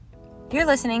You're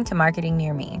listening to Marketing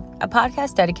Near Me, a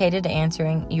podcast dedicated to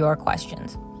answering your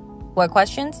questions. What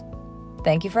questions?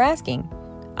 Thank you for asking.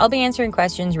 I'll be answering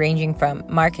questions ranging from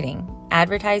marketing,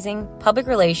 advertising, public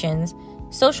relations,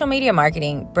 social media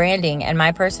marketing, branding, and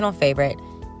my personal favorite,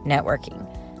 networking.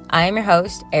 I am your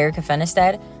host, Erica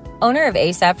Fennestead, owner of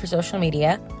ASAP for social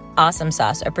media, Awesome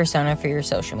Sauce, a persona for your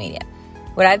social media.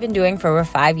 What I've been doing for over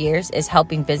 5 years is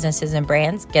helping businesses and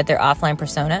brands get their offline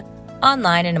persona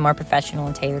online in a more professional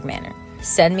and tailored manner.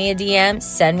 Send me a DM,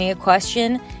 send me a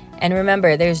question, and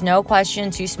remember, there's no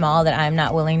question too small that I'm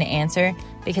not willing to answer,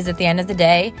 because at the end of the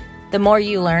day, the more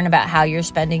you learn about how you're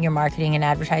spending your marketing and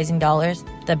advertising dollars,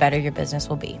 the better your business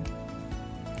will be.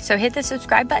 So hit the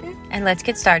subscribe button and let's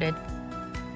get started.